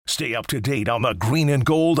Stay up to date on the Green and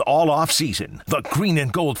Gold all off season. The Green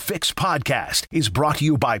and Gold Fix podcast is brought to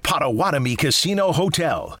you by Potawatomi Casino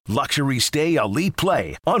Hotel. Luxury stay, elite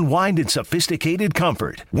play, unwind in sophisticated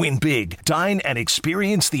comfort. Win big, dine, and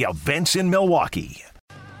experience the events in Milwaukee.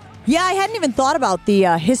 Yeah, I hadn't even thought about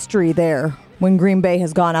the history there when Green Bay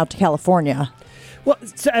has gone out to California. Well,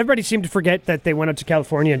 so everybody seemed to forget that they went out to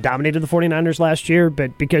California and dominated the 49ers last year,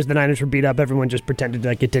 but because the Niners were beat up, everyone just pretended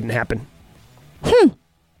like it didn't happen.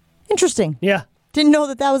 Interesting. Yeah. Didn't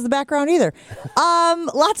know that was the background either.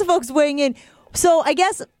 Lots of folks weighing in. So I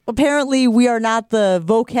guess apparently we are not the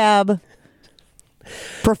vocab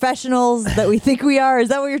professionals that we think we are. Is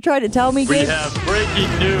that what you're trying to tell me, Gabe? We have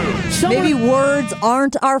breaking news. Maybe words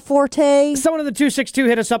aren't our forte. Someone in the 262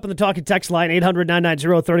 hit us up on the talking text line,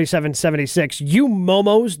 800-990-3776. You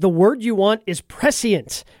momos, the word you want is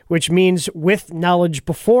prescient, which means with knowledge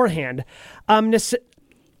beforehand. Omniscient.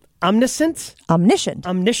 Omniscient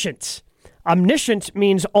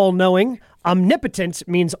means all-knowing. Omnipotent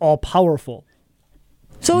means all-powerful.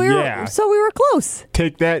 So we were close.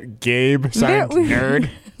 Take that, Gabe, science nerd.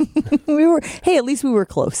 Hey, at least we were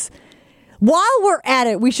close. While we're at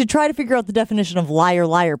it, we should try to figure out the definition of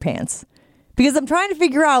liar pants. Because I'm trying to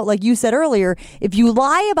figure out, like you said earlier, if you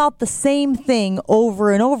lie about the same thing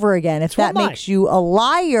over and over again, if that makes you a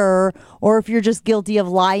liar or if you're just guilty of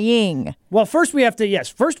lying. Well, first we have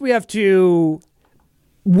to,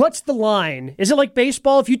 what's the line? Is it like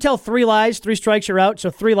baseball? If you tell 3 lies, 3 strikes, you're out.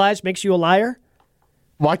 So 3 lies makes you a liar?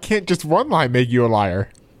 Why can't just one lie make you a liar?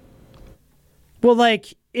 Well,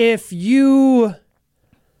 like, if you...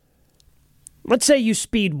 Let's say you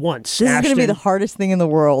speed once. This is going to be the hardest thing in the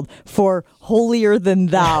world for holier than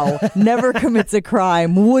thou, never commits a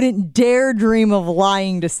crime, wouldn't dare dream of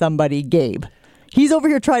lying to somebody, Gabe. He's over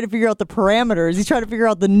here trying to figure out the parameters. He's trying to figure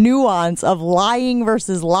out the nuance of lying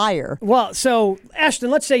versus liar. Well, so,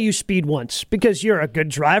 Ashton, let's say you speed once because you're a good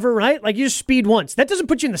driver, right? Like, you just speed once. That doesn't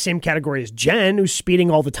put you in the same category as Jen, who's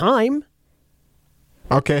speeding all the time.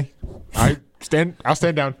 Okay. I'll stand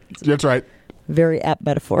down. That's right. Very apt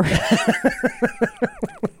metaphor.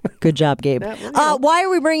 Good job, Gabe. Why are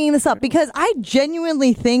we bringing this up? Because I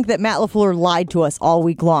genuinely think that Matt LaFLeur lied to us all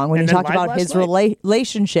week long when he talked about his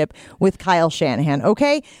relationship with Kyle Shanahan.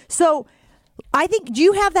 Okay? So I think, do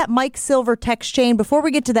you have that Mike Silver text chain? Before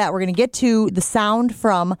we get to that, we're going to get to the sound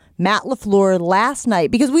from Matt LaFLeur last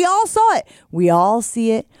night because we all saw it. We all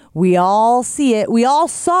see it. We all see it. We all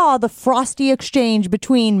saw the frosty exchange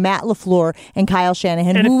between Matt LaFLeur and Kyle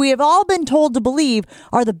Shanahan, who we have all been told to believe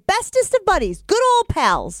are the bestest of buddies, good old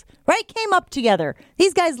pals, right? Came up together.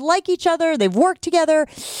 These guys like each other. They've worked together.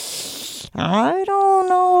 I don't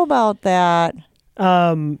know about that.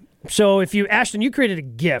 So if you, Ashton, you created a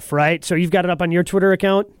GIF, right? So you've got it up on your Twitter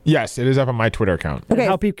account? Yes, it is up on my Twitter account. Okay.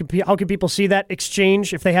 How can people see that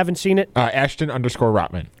exchange if they haven't seen it?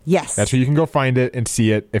 Ashton_Rotman. Yes. That's where you can go find it and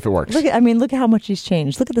see it if it works. Look at how much he's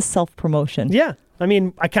changed. Look at the self-promotion. Yeah. I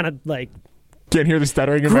mean, I kind of can't hear the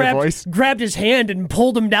stuttering in my voice. Grabbed his hand and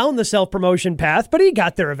pulled him down the self-promotion path, but he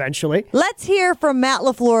got there eventually. Let's hear from Matt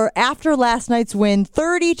LaFLeur after last night's win,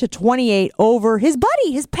 30-28 over his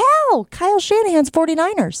buddy, his pal, Kyle Shanahan's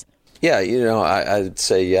 49ers. Yeah, I'd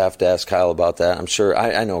say you have to ask Kyle about that. I'm sure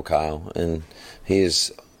I know Kyle, and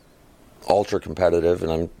he's ultra competitive,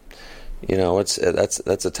 and that's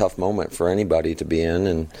a tough moment for anybody to be in,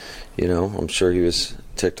 and I'm sure he was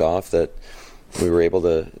ticked off that we were able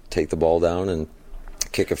to take the ball down and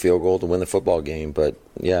kick a field goal to win the football game. But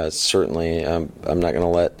yeah, certainly I'm not going to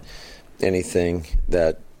let anything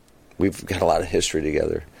that we've got a lot of history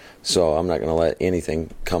together, so I'm not going to let anything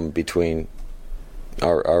come between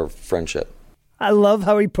our friendship. I love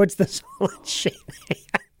how he puts this on Shanahan.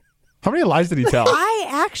 How many lies did he tell? I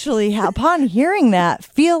actually, upon hearing that,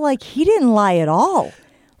 feel like he didn't lie at all.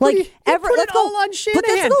 Let's go on Shanahan.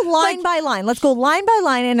 Let's go line by line. Let's go line by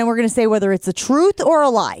line, and then we're going to say whether it's a truth or a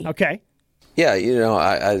lie. Okay. Yeah,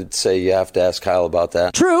 I'd say you have to ask Kyle about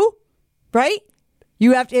that. True, right?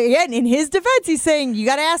 You have to, again, in his defense, he's saying you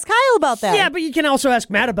got to ask Kyle about that. Yeah, but you can also ask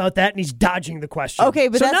Matt about that, and he's dodging the question. Okay,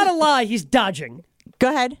 but so not a lie, he's dodging. Go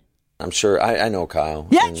ahead. I'm sure I know Kyle.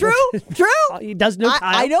 Yeah, true. He does know Kyle.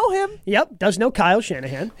 I know him. Yep, does know Kyle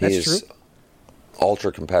Shanahan. That's He's true.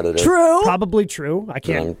 Ultra competitive. True. Probably true. I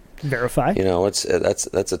can't verify.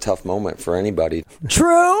 That's a tough moment for anybody.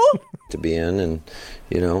 True. To be in, and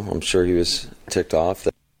I'm sure he was ticked off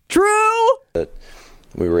that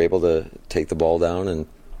we were able to take the ball down and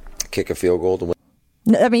kick a field goal to win.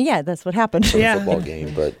 I mean, yeah, that's what happened. The football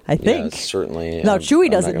game, but I think certainly. No, Chewy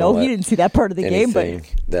doesn't know. He didn't see that part of the game, but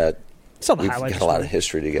that we've got a lot of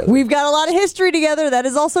history together. We've got a lot of history together. That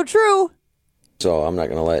is also true. So I'm not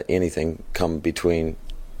going to let anything come between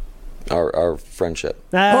our friendship.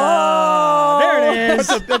 There it is.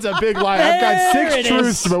 That's a big lie. I've got 6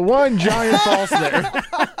 truths, but one giant false there.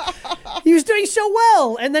 He was doing so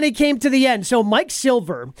well, and then he came to the end. So Mike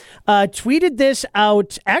Silver tweeted this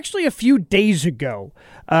out actually a few days ago,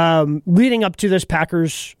 leading up to this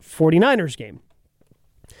Packers 49ers game.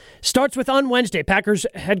 Starts with on Wednesday, Packers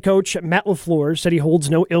head coach Matt LaFleur said he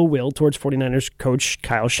holds no ill will towards 49ers coach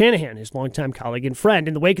Kyle Shanahan, his longtime colleague and friend.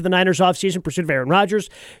 In the wake of the Niners offseason pursuit of Aaron Rodgers,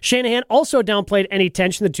 Shanahan also downplayed any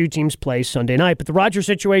tension the two teams play Sunday night. But the Rodgers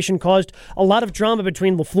situation caused a lot of drama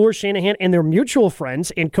between LaFleur, Shanahan, and their mutual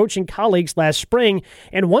friends and coaching colleagues last spring.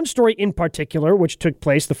 And one story in particular, which took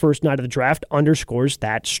place the first night of the draft, underscores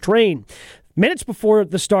that strain. Minutes before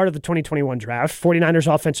the start of the 2021 draft,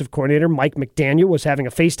 49ers offensive coordinator Mike McDaniel was having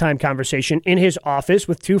a FaceTime conversation in his office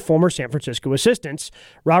with 2 former San Francisco assistants,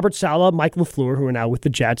 Robert Saleh, Mike LaFleur, who are now with the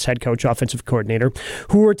Jets, head coach, offensive coordinator,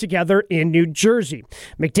 who were together in New Jersey.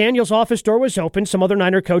 McDaniel's office door was open. Some other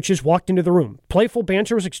Niner coaches walked into the room. Playful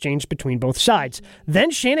banter was exchanged between both sides.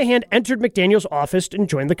 Then Shanahan entered McDaniel's office and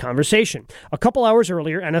joined the conversation. A couple hours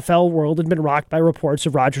earlier, NFL world had been rocked by reports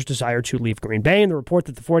of Rodgers' desire to leave Green Bay and the report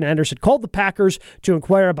that the 49ers had called the Packers to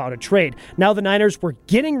inquire about a trade. Now the Niners were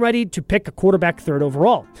getting ready to pick a quarterback 3rd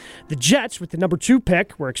overall. The Jets, with the number 2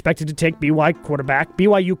 pick, were expected to take BYU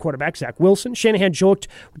quarterback Zach Wilson. Shanahan joked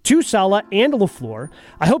to Saleh and LaFleur,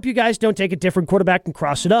 "I hope you guys don't take a different quarterback and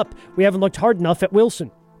cross it up. We haven't looked hard enough at Wilson."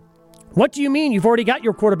 "What do you mean? You've already got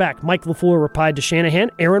your quarterback," Mike LaFleur replied to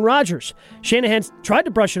Shanahan, Aaron Rodgers. Shanahan tried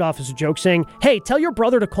to brush it off as a joke, saying, "Hey, tell your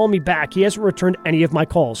brother to call me back. He hasn't returned any of my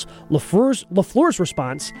calls." LaFleur's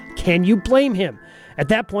response, "Can you blame him?" At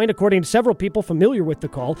that point, according to several people familiar with the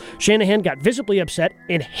call, Shanahan got visibly upset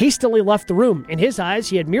and hastily left the room. In his eyes,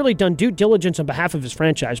 he had merely done due diligence on behalf of his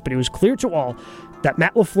franchise, but it was clear to all that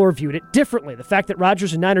Matt LaFleur viewed it differently. The fact that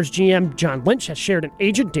Rodgers and Niners GM John Lynch has shared an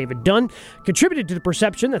agent, David Dunn, contributed to the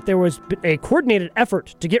perception that there was a coordinated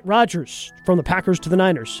effort to get Rodgers from the Packers to the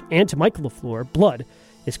Niners. And to Mike LaFleur, blood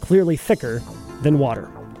is clearly thicker than water.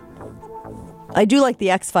 I do like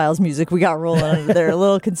the X-Files music we got rolling under there, a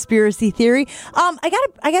little conspiracy theory. I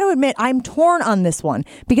gotta admit, I'm torn on this one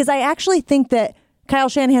because I actually think that Kyle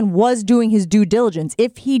Shanahan was doing his due diligence.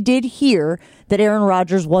 If he did hear that Aaron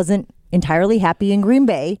Rodgers wasn't entirely happy in Green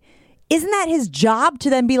Bay, isn't that his job to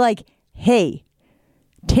then be like, hey,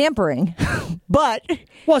 tampering, but...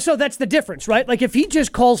 Well, so that's the difference, right? Like if he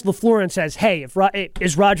just calls LaFleur and says, hey,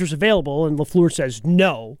 is Rodgers available? And LaFleur says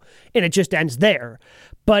no, and it just ends there.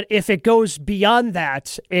 But if it goes beyond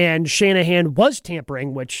that and Shanahan was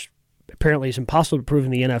tampering, which apparently is impossible to prove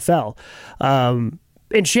in the NFL,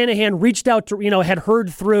 and Shanahan reached out to, had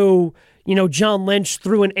heard through, John Lynch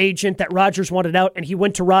through an agent that Rodgers wanted out, and he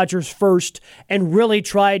went to Rodgers first and really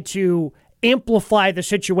tried to amplify the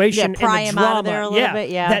situation and the drama. Him out of there a little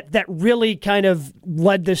bit, that really kind of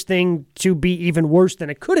led this thing to be even worse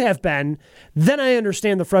than it could have been. Then I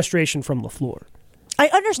understand the frustration from LaFleur. I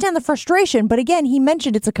understand the frustration, but again, he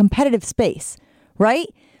mentioned it's a competitive space, right?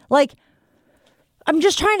 Like, I'm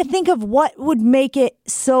just trying to think of what would make it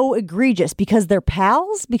so egregious because they're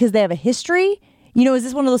pals, because they have a history. Is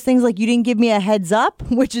this one of those things like you didn't give me a heads up,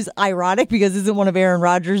 which is ironic because isn't one of Aaron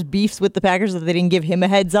Rodgers' beefs with the Packers that they didn't give him a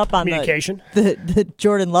heads up on communication, the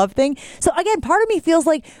Jordan Love thing? So again, part of me feels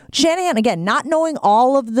like Shanahan, again, not knowing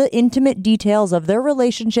all of the intimate details of their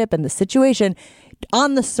relationship and the situation,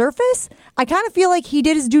 on the surface, I kind of feel like he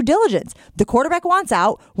did his due diligence. The quarterback wants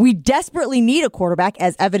out. We desperately need a quarterback,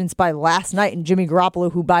 as evidenced by last night in Jimmy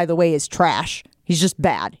Garoppolo, who, by the way, is trash. He's just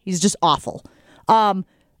bad. He's just awful. I'm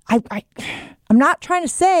not trying to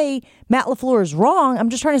say Matt LaFleur is wrong. I'm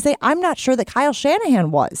just trying to say I'm not sure that Kyle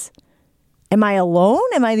Shanahan was. Am I alone?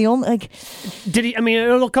 Am I the only... Did he? I mean, it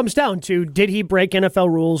all comes down to, did he break NFL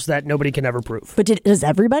rules that nobody can ever prove? But does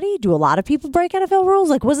everybody? Do a lot of people break NFL rules?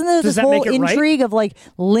 Like, wasn't there this whole intrigue of, like,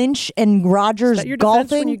 Lynch and Rodgers golfing? Is that your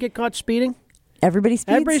defense when you get caught speeding? Everybody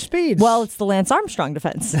speeds? Everybody speeds. Well, it's the Lance Armstrong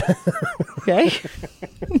defense. Okay?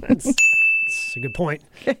 That's a good point.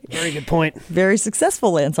 Very good point. Very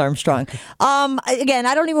successful Lance Armstrong. Again,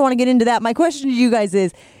 I don't even want to get into that. My question to you guys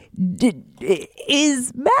is Matt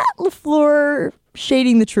LaFleur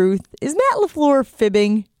shading the truth? Is Matt LaFleur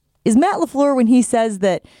fibbing? Is Matt LaFleur, when he says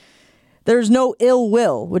that there's no ill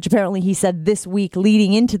will, which apparently he said this week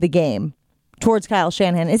leading into the game towards Kyle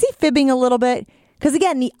Shanahan, is he fibbing a little bit? Because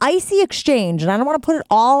again, the icy exchange, and I don't want to put it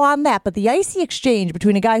all on that, but the icy exchange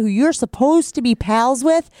between a guy who you're supposed to be pals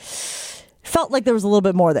with felt like there was a little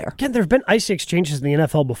bit more there. Again, there have been icy exchanges in the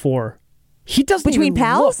NFL before. He doesn't between even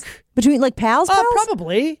pals? Look. Between like pals?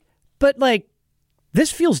 Probably. But like,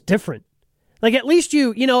 this feels different. Like, at least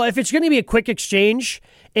if it's going to be a quick exchange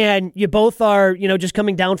and you both are, just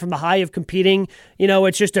coming down from the high of competing,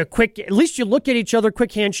 it's just a quick, at least you look at each other,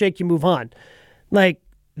 quick handshake, you move on. Like,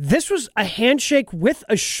 this was a handshake with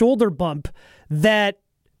a shoulder bump that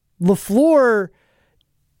LaFleur,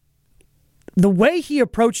 the way he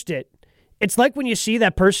approached it, it's like when you see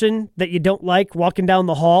that person that you don't like walking down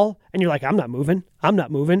the hall and you're like, I'm not moving.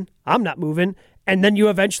 And then you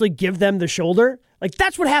eventually give them the shoulder. Like,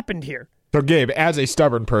 that's what happened here. So, Gabe, as a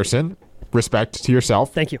stubborn person, respect to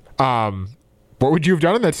yourself. Thank you. What would you have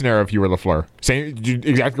done in that scenario if you were LaFleur? Saying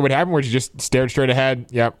exactly what happened, where you just stared straight ahead,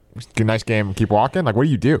 yep, nice game, and keep walking? Like, what do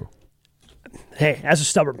you do? Hey, as a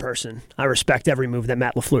stubborn person, I respect every move that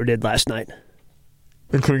Matt LaFleur did last night.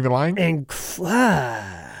 Including the line?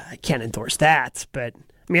 I can't endorse that, but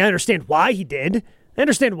I understand why he did. I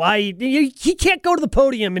understand why he can't go to the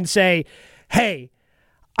podium and say, hey,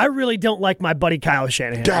 I really don't like my buddy Kyle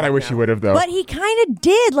Shanahan. God, I wish he would have, though. But he kind of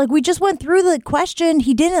did. Like, we just went through the question.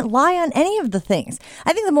 He didn't lie on any of the things.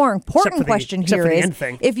 I think the more important question here is,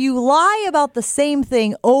 if you lie about the same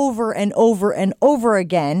thing over and over and over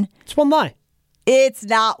again, it's one lie. It's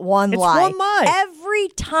not one lie. It's one lie. Every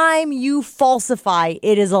time you falsify,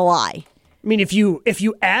 it is a lie. If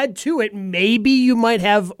you add to it, maybe you might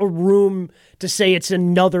have a room to say it's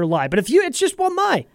another lie. But it's just one lie.